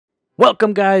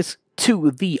Welcome guys to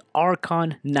the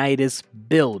Archon Nidus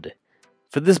build.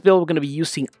 For this build we're going to be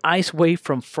using Ice Wave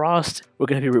from Frost. We're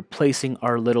going to be replacing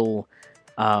our little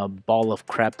ball of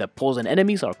crap that pulls in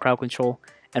enemies, our crowd control,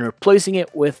 and replacing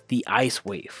it with the Ice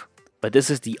Wave. But this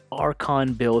is the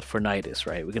Archon build for Nidus,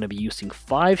 right? We're going to be using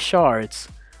 5 shards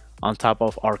on top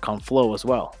of Archon Flow as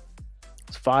well.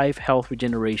 It's 5 health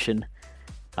regeneration,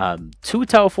 2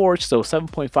 Tower Forge, so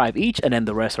 7.5 each, and then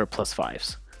the rest are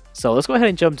 +5s. So let's go ahead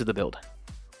and jump to the build.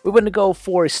 We're going to go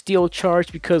for a Steel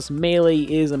Charge because melee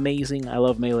is amazing. I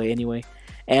love melee anyway.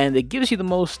 And it gives you the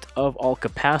most of all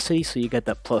capacity, so you get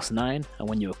that +9. And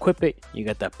when you equip it, you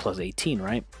get that +18,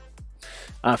 right?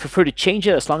 Feel free to change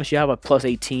it as long as you have a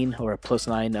 +18 or a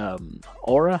 +9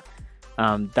 aura.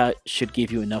 That should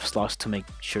give you enough slots to make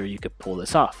sure you could pull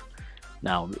this off.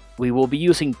 Now, we will be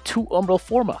using 2 Umbral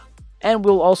Forma. And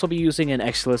we'll also be using an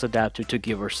Exilus adapter to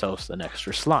give ourselves an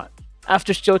extra slot.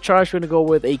 After Steel Charge, we're going to go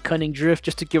with a Cunning Drift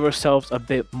just to give ourselves a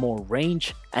bit more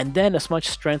range, and then as much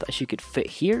strength as you could fit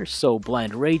here, so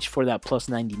Blind Rage for that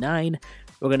 +99.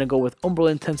 We're going to go with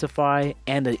Umbral Intensify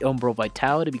and the Umbral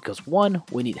Vitality because 1,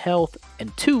 we need health,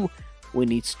 and 2, we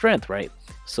need strength, right?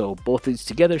 So both these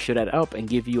together should add up and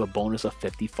give you a bonus of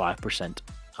 55%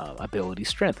 ability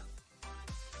strength.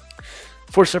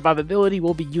 For survivability,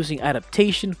 we'll be using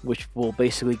Adaptation, which will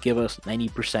basically give us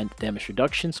 90% damage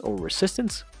reductions or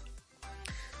resistance.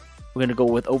 We're going to go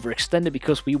with Overextended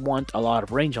because we want a lot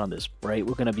of range on this, right?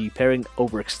 We're going to be pairing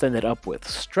Overextended up with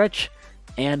Stretch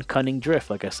and Cunning Drift,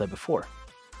 like I said before.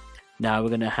 Now we're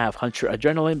going to have Hunter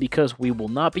Adrenaline because we will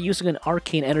not be using an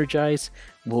Arcane Energize.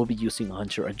 We'll be using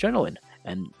Hunter Adrenaline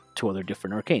and 2 other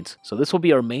different Arcanes. So this will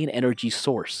be our main energy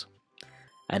source.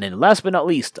 And then last but not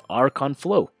least, Archon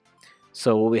Flow.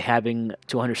 So we'll be having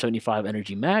 275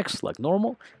 energy max, like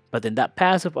normal. But then that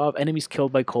passive of enemies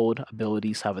killed by cold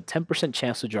abilities have a 10%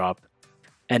 chance to drop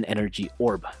an energy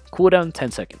orb. Cooldown 10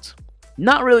 seconds.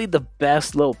 Not really the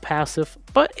best little passive,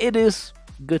 but it is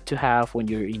good to have when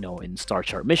you're, in star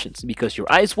chart missions because your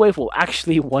Ice Wave will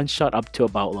actually one-shot up to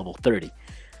about level 30.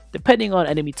 Depending on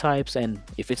enemy types, and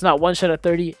if it's not one-shot at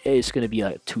 30, it's going to be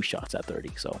like 2 shots at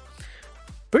 30. So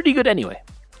pretty good anyway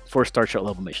for star chart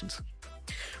level missions.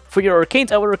 For your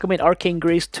Arcanes, I would recommend Arcane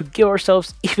Grace to give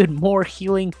ourselves even more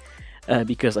healing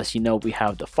because as you know, we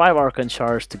have the 5 Archon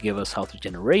Shards to give us health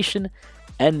regeneration,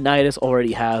 and Nidus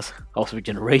already has health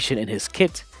regeneration in his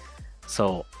kit,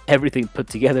 so everything put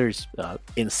together is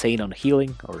insane on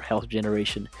healing or health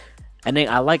regeneration. And then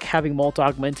I like having Multi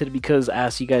Augmented because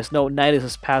as you guys know, Nidus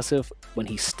is passive when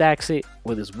he stacks it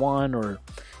with his wand or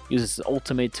uses his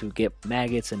ultimate to get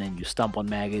maggots and then you stomp on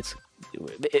maggots,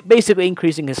 basically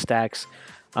increasing his stacks.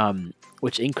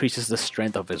 Which increases the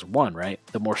strength of his wand, right?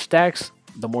 The more stacks,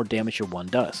 the more damage your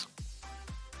wand does.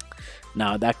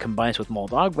 Now that combines with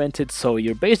Multi Augmented, so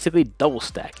you're basically double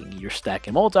stacking. You're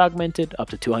stacking Multi Augmented up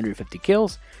to 250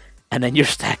 kills, and then you're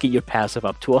stacking your passive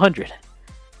up to 100.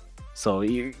 So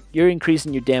you're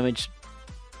increasing your damage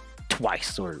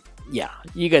twice, or yeah,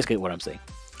 you guys get what I'm saying.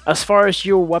 As far as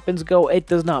your weapons go, it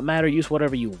does not matter. Use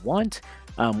whatever you want.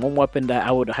 One weapon that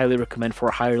I would highly recommend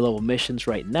for higher level missions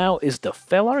right now is the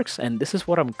Fellarx, and this is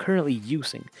what I'm currently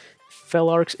using.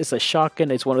 Fellarx is a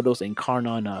shotgun. It's one of those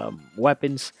Incarnon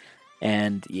weapons,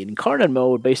 and in Incarnon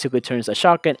mode basically turns a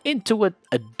shotgun into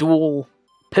a dual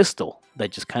pistol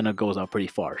that just kind of goes out pretty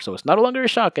far. So it's no longer a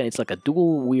shotgun, it's like a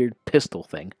dual weird pistol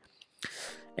thing.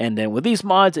 And then with these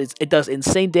mods, it does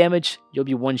insane damage. You'll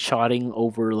be one-shotting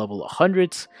over level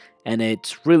 100s, and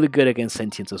it's really good against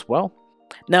sentients as well.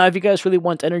 Now, if you guys really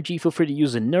want energy, feel free to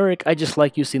use a Nuric. I just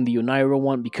like using the Unaira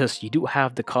one because you do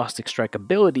have the Caustic Strike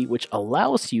ability, which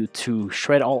allows you to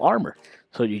shred all armor.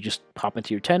 So you just pop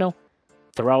into your Tenno,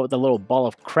 throw out the little ball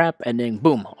of crap, and then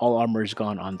boom, all armor is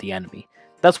gone on the enemy.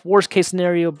 That's worst case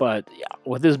scenario, but yeah,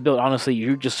 with this build, honestly,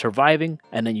 you're just surviving,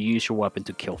 and then you use your weapon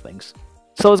to kill things.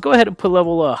 So let's go ahead and put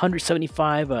level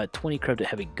 175 20 crafted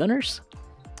heavy gunners.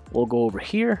 We'll go over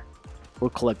here. We'll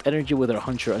collect energy with our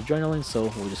Hunter Adrenaline,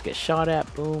 so we'll just get shot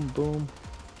at. Boom, boom.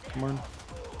 Come on.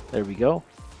 There we go.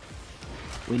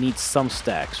 We need some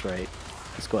stacks, right?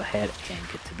 Let's go ahead and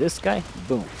get to this guy.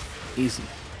 Boom. Easy.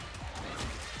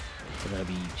 We're going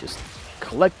to be just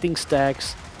collecting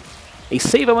stacks. A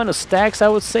safe amount of stacks, I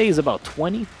would say, is about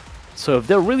 20. So if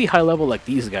they're really high level like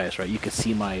these guys, right, you can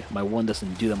see my one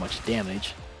doesn't do that much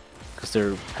damage because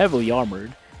they're heavily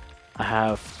armored. I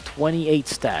have 28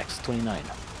 stacks, 29.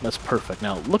 That's perfect.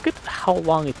 Now look at how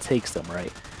long it takes them,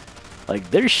 right? Like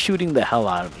they're shooting the hell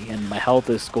out of me and my health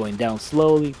is going down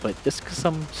slowly, but just because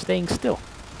I'm staying still.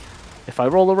 If I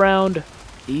roll around,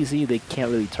 easy, they can't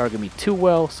really target me too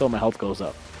well, so my health goes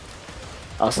up.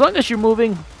 As long as you're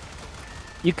moving,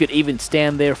 You could even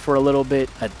stand there for a little bit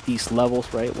at these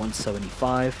levels, right?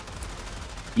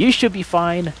 175. You should be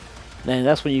fine. Then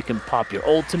that's when you can pop your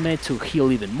ultimate to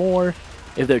heal even more.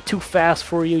 If they're too fast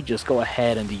for you, just go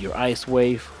ahead and do your ice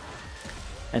wave.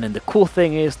 And then the cool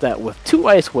thing is that with 2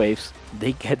 ice waves,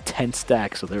 they get 10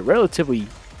 stacks, so they're relatively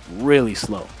really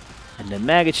slow. And then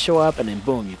maggots show up, and then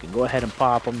boom, you can go ahead and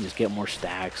pop them, just get more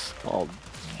stacks. All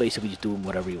basically just doing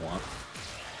whatever you want.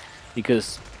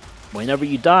 Because whenever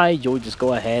you die, you'll just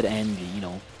go ahead and, you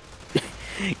know,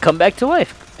 come back to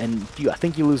life. And I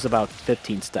think you lose about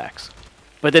 15 stacks.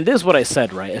 But then this is what I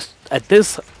said, right? At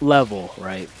this level,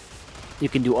 right, you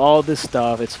can do all this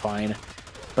stuff, it's fine.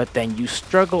 But then you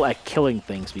struggle at killing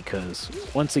things because,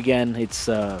 once again, it's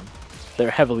they're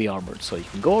heavily armored. So you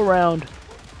can go around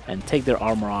and take their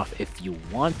armor off if you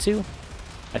want to.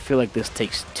 I feel like this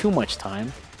takes too much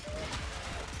time.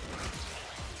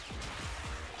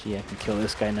 See, I can kill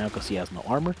this guy now because he has no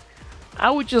armor.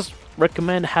 I would just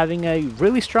recommend having a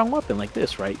really strong weapon like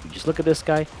this, right? You just look at this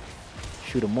guy,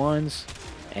 shoot him once,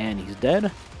 and he's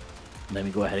dead. Let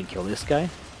me go ahead and kill this guy.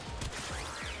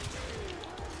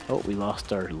 Oh, we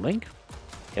lost our link.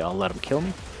 Okay, I'll let him kill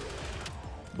me.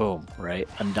 Boom, right?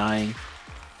 Undying.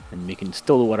 And we can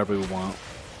still do whatever we want.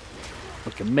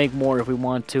 We can make more if we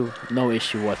want to. No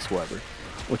issue whatsoever.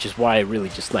 Which is why I really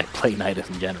just like playing Nidus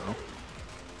in general.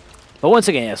 But once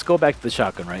again, let's go back to the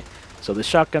shotgun, right? So the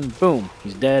shotgun, boom,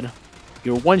 he's dead.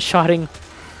 You're one-shotting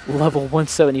level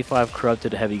 175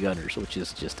 corrupted heavy gunners, which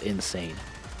is just insane.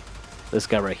 This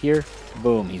guy right here,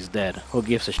 boom, he's dead. Who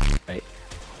gives a shit, right?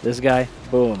 This guy,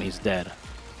 boom, he's dead.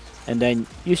 And then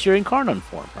use your Incarnon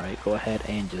form, right? Go ahead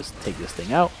and just take this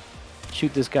thing out.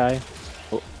 Shoot this guy.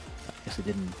 Oh, I guess it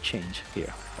didn't change.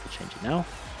 Here, I'll change it now.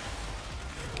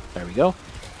 There we go.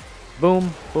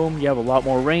 Boom, boom, you have a lot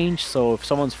more range, so if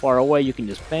someone's far away, you can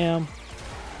just bam,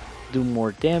 do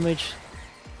more damage.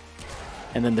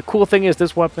 And then the cool thing is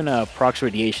this weapon procs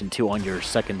radiation too on your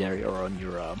secondary or on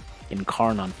your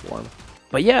Incarnon form.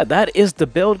 But yeah, that is the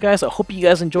build, guys. I hope you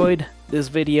guys enjoyed this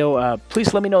video.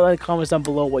 Please let me know in the comments down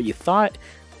below what you thought.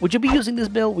 Would you be using this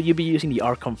build? Would you be using the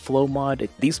Archon flow mod?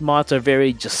 These mods are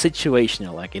very just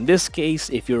situational. Like in this case,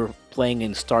 if you're playing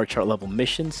in star chart level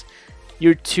missions,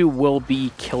 your 2 will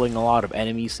be killing a lot of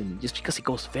enemies, and just because it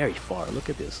goes very far. Look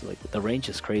at this, like the range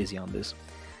is crazy on this.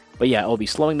 But yeah, I'll be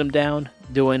slowing them down,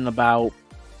 doing about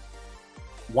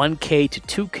 1k to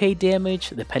 2k damage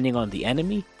depending on the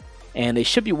enemy, and they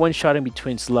should be one-shotting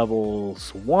between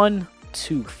levels 1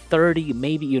 to 30,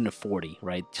 maybe even 40,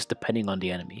 right? Just depending on the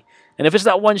enemy. And if it's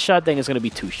not one shot, then it's going to be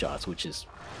 2 shots, which is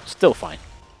still fine.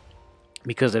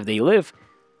 Because if they live,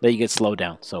 then you get slowed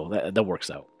down, so that works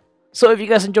out. So if you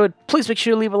guys enjoyed, please make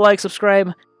sure to leave a like,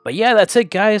 subscribe. But yeah, that's it,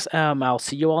 guys. I'll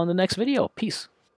see you all in the next video. Peace.